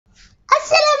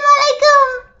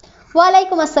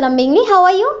Walaikum assalam, Bingli. How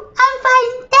are you? I'm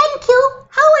fine, thank you.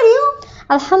 How are you?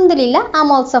 Alhamdulillah,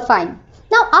 I'm also fine.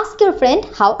 Now ask your friend,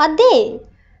 how are they?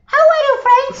 How are your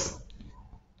friends?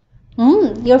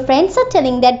 Your friends are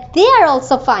telling that they are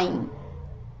also fine.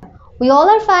 We all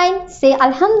are fine. Say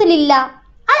Alhamdulillah.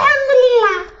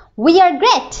 Alhamdulillah. We are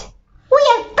great. We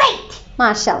are great.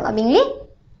 MashaAllah, Bingli.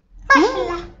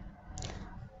 MashaAllah.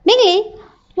 Bingli,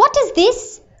 what is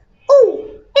this? Oh,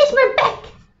 it's my bag.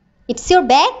 It's your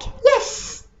bag?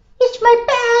 Yes, it's my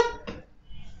bag.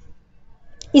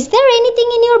 Is there anything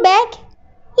in your bag?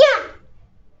 Yeah.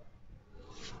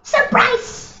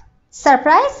 Surprise.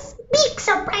 Surprise? Big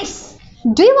surprise.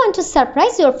 Do you want to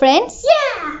surprise your friends?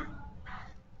 Yeah.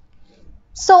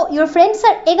 So your friends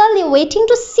are eagerly waiting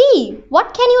to see.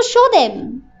 What can you show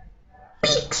them?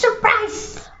 Big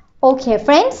surprise. Okay,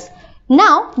 friends.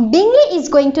 Now Bingli is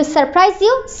going to surprise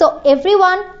you. So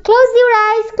everyone, close your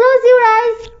eyes. Close your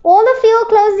eyes. All of you,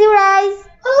 close your eyes.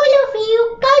 All of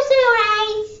you, close your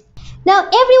eyes. Now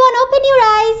everyone, open your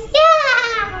eyes.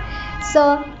 Yeah. So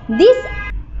this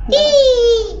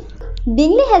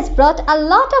Bingli has brought a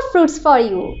lot of fruits for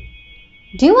you.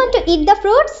 Do you want to eat the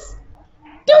fruits?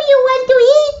 Do you want to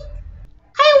eat?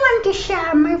 I want to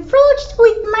share my fruits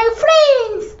with my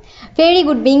friends. Very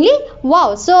good, Bingli.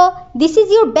 Wow, so this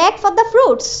is your bag for the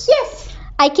fruits. Yes.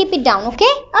 I keep it down,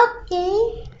 okay? Okay.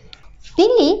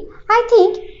 Bingli, I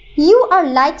think you are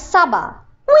like Saba.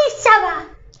 Who is Saba?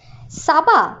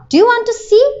 Saba. Do you want to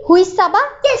see who is Saba?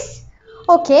 Yes.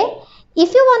 Okay.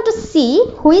 If you want to see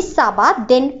who is Saba,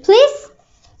 then please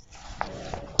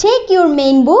take your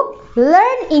main book,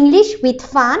 Learn English with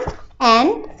Fun,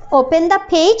 and open the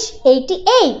page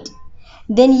 88.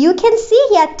 Then you can see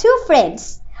here two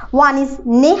friends. One is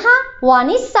Neha, one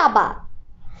is Saba.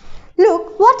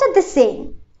 Look, what are they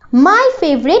saying? My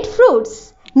favorite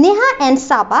fruits. Neha and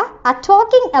Saba are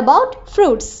talking about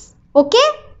fruits. Okay?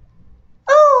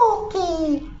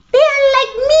 Okay. They are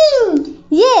like me.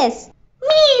 Yes.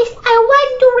 Miss, I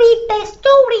want to read the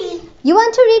story. You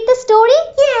want to read the story?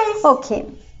 Yes. Okay.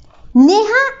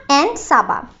 Neha and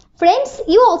Saba. Friends,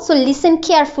 you also listen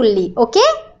carefully,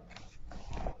 okay?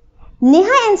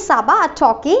 Neha and Saba are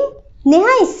talking.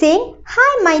 Neha is saying,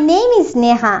 hi, my name is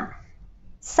Neha.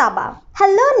 Saba,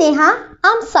 hello Neha,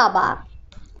 I'm Saba.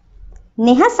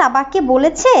 Neha Sabaকে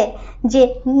বলেছে যে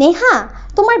নেহা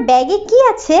তোমার ব্যাগে কি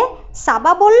আছে?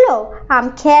 সাবা বলল, I'm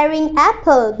carrying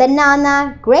apple, banana,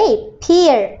 grape,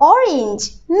 pear, orange,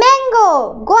 mango,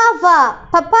 guava,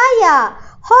 papaya,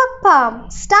 hog palm,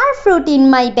 star fruit in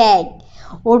my bag.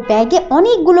 ওর ব্যাগে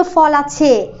অনেকগুলো ফল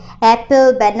আছে। Apple,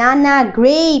 banana,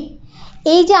 grape.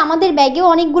 এই যে আমাদের ব্যাগেও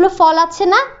অনেকগুলো ফল আছে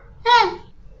না? হ্যাঁ।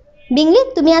 বিংলি,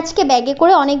 তুমি আজকে ব্যাগে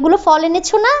করে অনেকগুলো ফল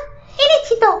এনেছো না?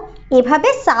 এনেছি তো। এভাবে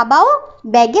সাবাও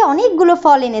ব্যাগে অনেকগুলো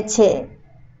ফল এনেছে।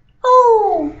 ও,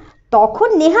 তখন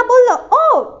নেহা বলল, ও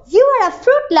you R a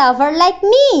fruit lover like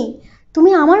me.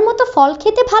 তুমি আমার মতো ফল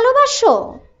খেতে ভালোবাসো।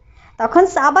 তখন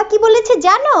সাবা কি বলেছে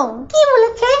জানো? কি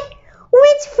বলেছে?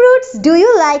 Which fruits do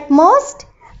you like most?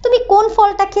 তুমি কোন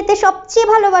ফলটা খেতে সবচেয়ে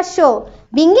ভালোবাসো?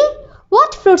 বিংলি,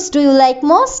 what fruits do you like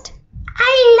most?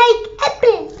 I like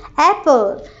apple. Apple.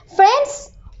 Friends,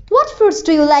 what fruits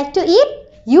do you like to eat?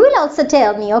 You will also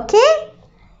tell me, okay?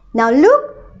 Now look,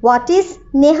 what is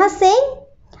Neha saying?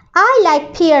 I like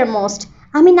pear most.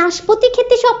 আমি নাশপাতি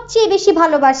খেতে সবচেয়ে বেশি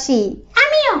ভালোবাসি।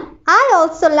 আমিও। I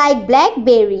also like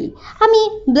blackberry. আমি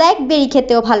blackberry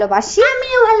খেতেও ভালোবাসি।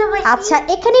 আমিও ভালোবাসি। আচ্ছা,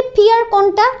 এখানে pear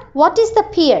কোনটা? What is the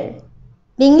pear?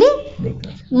 বিংলি?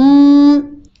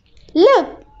 Look,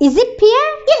 is it pear?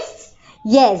 Yes.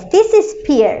 Yes, this is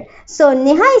pear. So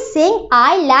Neha is saying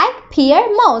I like pear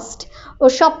most. ও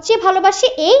সবচেয়ে ভালোবাসে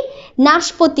এই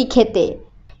নাশপাতি খেতে।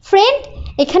 ফ্রেন্ড,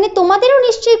 এখানে তোমাদেরও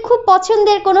নিশ্চয়ই খুব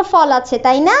পছন্দের কোনো ফল আছে,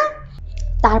 তাই না?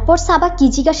 তারপর সাবা কি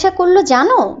জিজ্ঞাসা করলো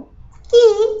জানো? কি?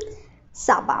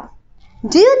 সাবা,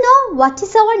 do you know what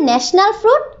is our national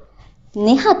fruit?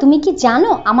 Neha, তুমি কি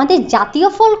জানো আমাদের জাতীয়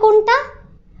ফল কোনটা?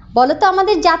 বলো তো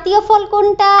আমাদের জাতীয় ফল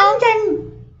কোনটা? জানি।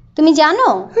 তুমি জানো?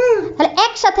 তাহলে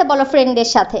একসাথে বলো ফ্রেন্ডদের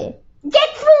সাথে।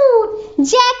 জ্যাকফ্রুট।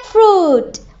 জ্যাকফ্রুট।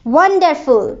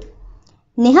 ওয়ান্ডারফুল।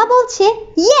 নেহা বলছে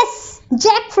ইয়েস,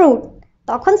 জ্যাকফ্রুট।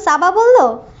 তখন সাবা বলল,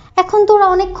 এখন তোরা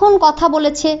অনেকক্ষণ কথা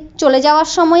বলেছে, চলে যাওয়ার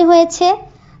সময় হয়েছে।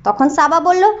 তখন সাবা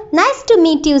বলল, নাইস টু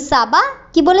মিট ইউ সাবা।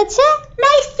 কি বলেছে?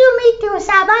 নাইস টু মিট ইউ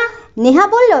সাবা। নেহা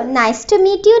বলল, nice to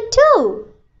meet you two.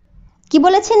 কি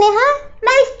বলেছে Neha?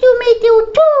 Nice to meet you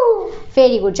two.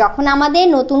 Very good. যখন আমাদের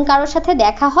নতুন কারোর সাথে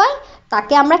দেখা হয়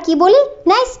তাকে আমরা কি বলি?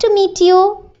 Nice to meet you.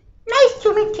 Nice to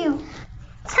meet you.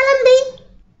 সালাম দেই।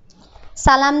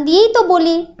 সালাম দিয়েই তো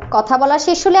বলি, কথা বলা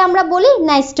শেষ হলে আমরা বলি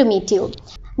nice to meet you.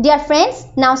 Dear friends,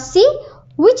 now C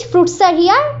which fruits are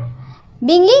here.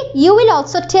 Bingley, you will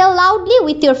also tell loudly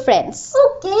with your friends.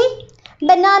 Okay.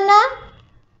 Banana,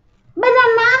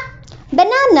 Banana.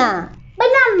 banana.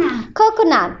 Banana.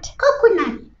 Coconut,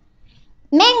 Coconut.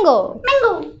 mango,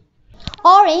 Mango.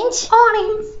 orange,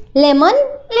 Orange. lemon,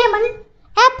 Lemon.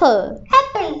 apple,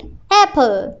 Apple.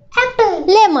 apple, Apple.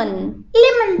 lemon,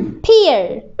 Lemon.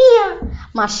 pear. Pear.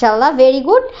 Mashallah, very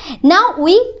good. Now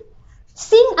we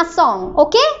sing a song,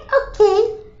 okay?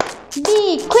 Okay.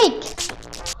 Be quick.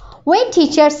 When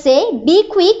teachers say be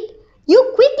quick,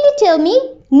 you quickly tell me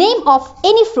name of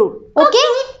any fruit, okay?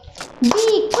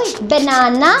 Be quick,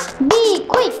 banana. Be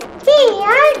quick,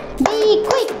 Pear. be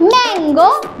quick,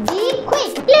 mango. Be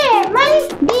quick,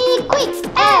 Lemon. be quick,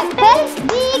 apple.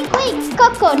 Be quick,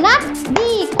 coconut.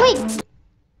 Be quick,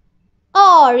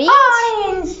 orange.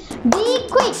 Orange. Be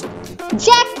quick,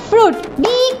 jackfruit.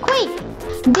 Be quick,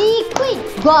 be quick,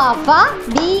 guava.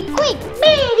 Be quick,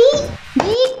 Berry.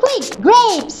 be quick,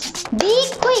 grapes. Be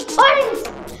quick, Orange.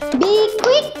 be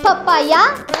quick, papaya.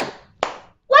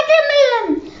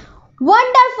 Watermelon.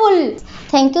 Wonderful.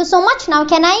 Thank you so much. Now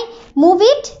can I move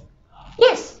it?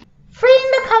 Yes.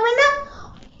 Friend coming up.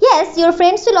 Yes, your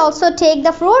friends will also take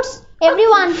the fruits.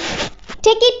 Everyone,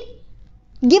 take it.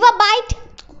 Give a bite.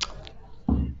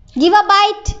 Give a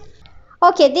bite.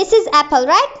 Okay, this is apple,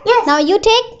 right? Yes. Now you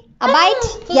take a bite.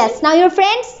 Okay. Yes. Now your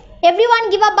friends, everyone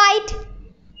give a bite.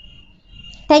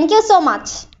 Thank you so much.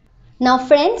 Now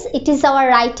friends, it is our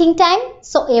writing time.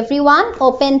 So everyone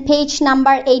open page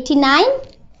number 89.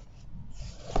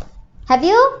 Have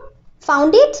you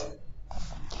found it?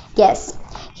 Yes.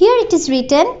 Here it is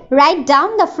written, write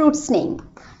down the fruit's name.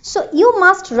 So you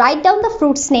must write down the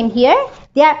fruit's name here.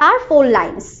 There are 4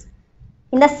 lines.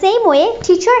 In the same way,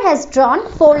 teacher has drawn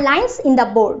 4 lines in the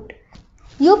board.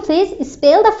 You please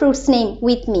spell the fruit's name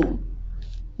with me.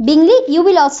 Bingley, you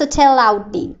will also tell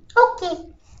loudly. Okay.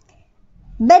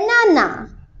 Banana.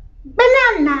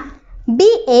 Banana.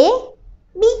 B-A.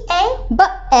 B-A.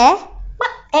 B-A.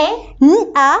 B-A.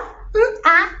 N-A.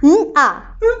 N-A. N-A.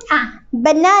 N-A.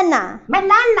 Banana.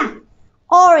 Banana.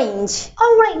 Orange.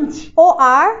 Orange.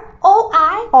 O-R.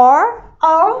 O-I. Or.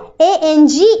 O.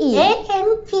 A-N-G-E.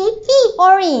 A-N-G-E.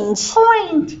 Orange.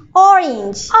 Orange.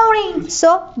 Orange. Orange.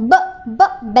 So,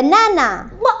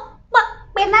 banana.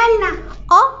 Banana.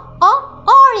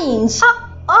 Orange.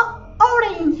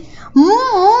 Orange.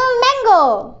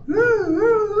 Mango.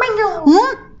 Mango.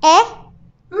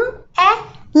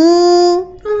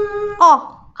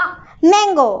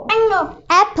 Mango. Mango.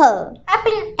 Apple.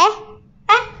 Apple.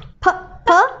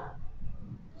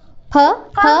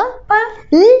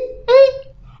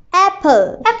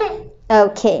 Apple. Apple.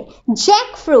 Okay.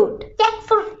 Jackfruit.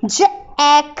 Jackfruit.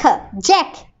 Jack.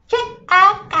 Jack.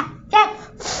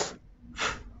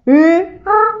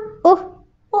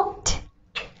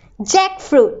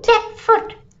 Jackfruit.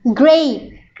 Jackfruit.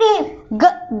 Grape.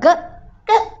 Grape.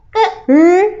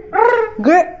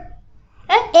 Grape.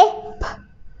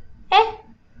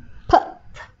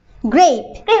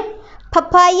 Grape.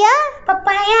 Papaya.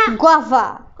 Papaya.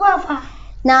 Guava. Guava.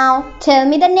 Now tell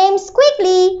me the names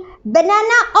quickly.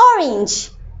 Banana,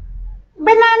 orange.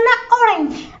 Banana,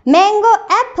 orange. Mango,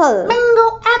 apple.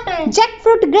 Mango, apple.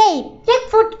 Jackfruit, grape.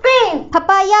 Jackfruit, grape.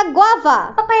 Papaya,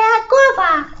 guava. Papaya, guava.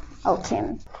 Okay.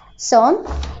 So,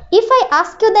 if I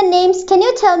ask you the names, can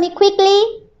you tell me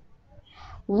quickly?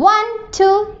 1,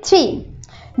 2, 3.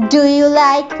 Do you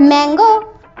like mango?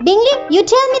 Bingley, you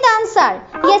tell me the answer.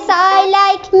 Yes, I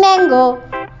like mango.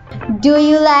 Do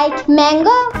you like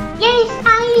mango? Yes,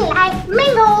 I like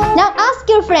mango. Now ask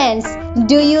your friends.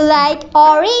 Do you like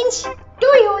orange? Do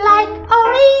you like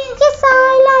orange? Yes,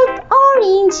 I like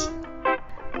orange.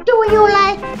 Do you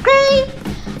like grape?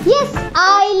 Yes,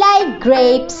 I like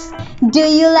grapes. Do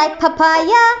you like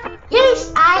papaya?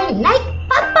 Yes, I like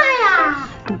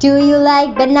papaya. Do you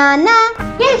like banana?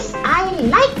 Yes, I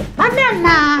like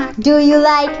banana. Do you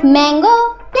like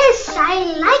mango? Yes, I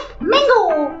like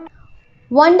mango.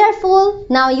 Wonderful.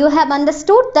 Now you have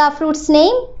understood the fruit's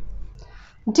name.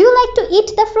 Do you like to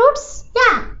eat the fruits?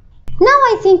 Yeah. Now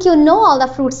I think you know all the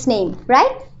fruits' name,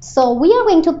 right? So we are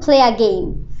going to play a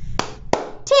game.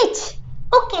 Teach.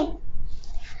 Okay.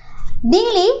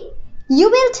 Bingley, you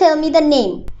will tell me the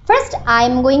name. First I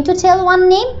am going to tell one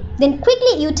name, then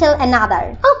quickly you tell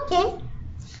another. Okay.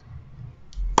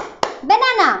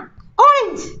 Banana.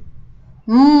 Orange.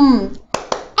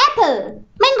 Apple.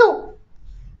 Mango.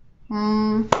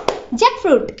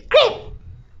 Jackfruit. Grape.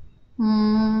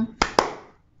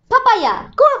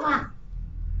 Papaya. Guava.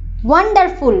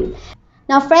 Wonderful.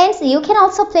 Now friends, you can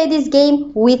also play this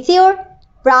game with your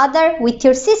brother, with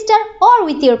your sister or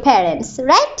with your parents,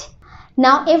 right?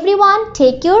 Now everyone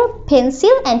take your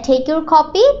pencil and take your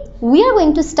copy. We are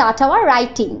going to start our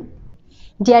writing.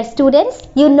 Dear students,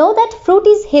 you know that fruit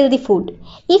is healthy food.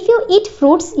 If you eat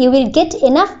fruits, you will get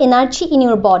enough energy in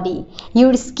your body.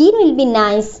 Your skin will be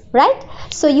nice, right?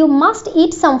 So you must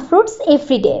eat some fruits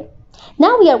every day.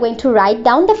 Now we are going to write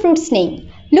down the fruit's name.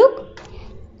 Look,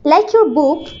 like your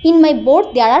book, in my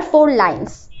board there are 4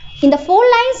 lines. In the 4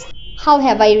 lines, how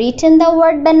have I written the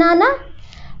word banana?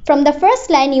 From the first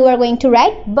line you are going to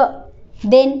write B,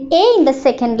 then A in the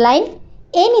second line,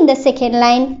 N in the second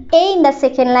line, A in the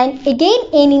second line, again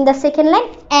N in the second line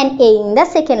and A in the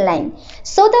second line.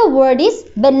 So the word is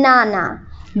banana.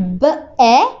 B-A-na-na,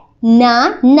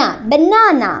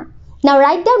 banana. Now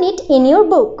write down it in your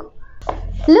book.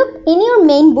 Look, in your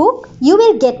main book, you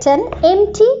will get an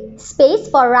empty space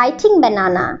for writing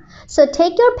banana. So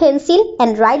take your pencil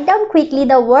and write down quickly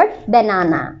the word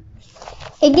banana.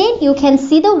 Again, you can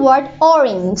see the word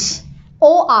orange.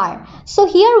 O-R. So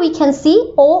here we can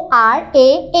see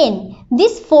O-R-A-N.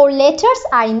 These 4 letters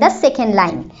are in the second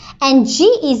line and G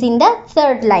is in the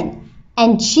third line.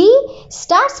 And G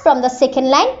starts from the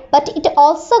second line but it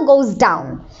also goes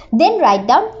down. Then write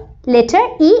down letter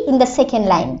E in the second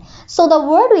line. So the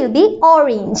word will be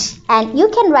orange and you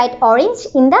can write orange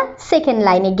in the second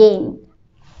line again.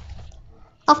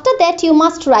 After that you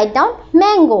must write down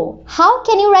mango. How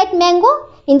can you write mango?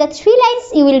 In the 3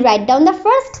 lines, you will write down the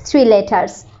first 3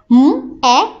 letters. M,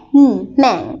 A, N,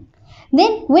 mang.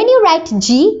 Then when you write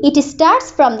G, it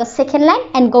starts from the second line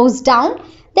and goes down.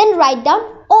 Then write down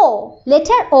O.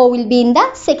 Letter O will be in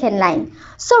the second line.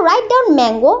 So write down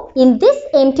mango in this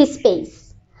empty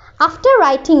space. After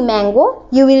writing mango,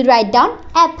 you will write down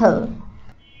apple.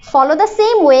 Follow the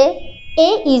same way.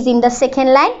 A is in the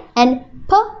second line and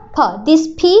P, P. This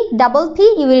P, double P,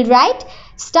 you will write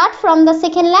start from the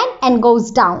second line and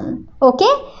goes down.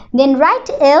 Okay, then write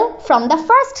L from the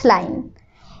first line.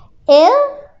 L,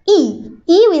 E.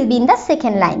 E will be in the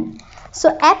second line.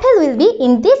 So apple will be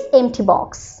in this empty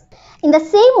box. In the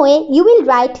same way, you will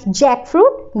write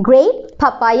jackfruit, grape,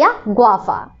 papaya,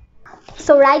 guava.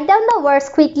 So write down the words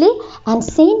quickly and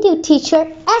send your teacher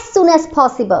as soon as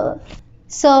possible.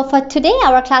 So for today,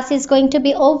 our class is going to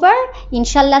be over.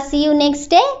 Inshallah, see you next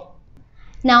day.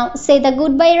 Now say the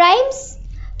goodbye rhymes.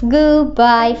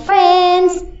 Goodbye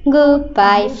friends,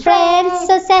 goodbye friends,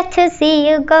 so sad to see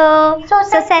you go, so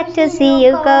sad to see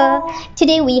you go.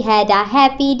 Today we had a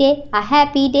happy day,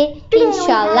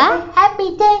 inshallah.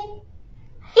 Happy day.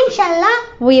 Inshallah.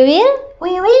 We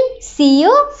will see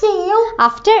you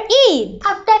after Eid.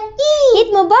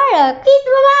 Eid Mubarak.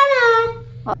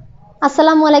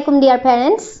 Assalamu alaikum dear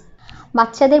parents.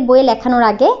 বাচ্চাদের বই লেখানোর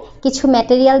আগে কিছু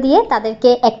material দিয়ে তাদেরকে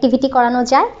activity করানো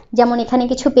যায়। যেমন এখানে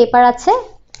কিছু পেপার আছে।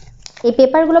 এই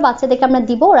পেপারগুলো বাচ্চাদেরকে আমরা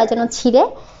দিব ওরা যেন ছিঁড়ে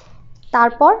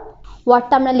তারপর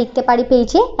ওয়ার্ডটা আমরা লিখতে পারি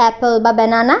পেজে অ্যাপল বা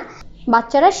ব্যানানা।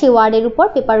 বাচ্চারা সেই ওয়ার্ডের উপর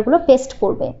পেপারগুলো পেস্ট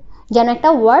করবে যেন একটা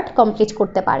ওয়ার্ড কমপ্লিট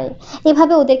করতে পারে।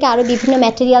 এভাবে ওদেরকে আরও বিভিন্ন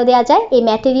ম্যাটেরিয়াল দেওয়া যায়। এই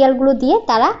ম্যাটেরিয়ালগুলো দিয়ে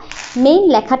তারা মেইন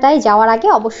লেখাটায় যাওয়ার আগে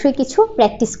অবশ্যই কিছু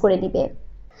প্র্যাকটিস করে নেবে।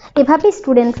 এভাবে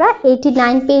স্টুডেন্টরা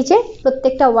 89 পেজে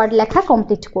প্রত্যেকটা ওয়ার্ড লেখা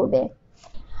কমপ্লিট করবে।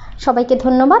 সবাইকে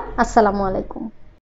ধন্যবাদ। আসসালামু আলাইকুম।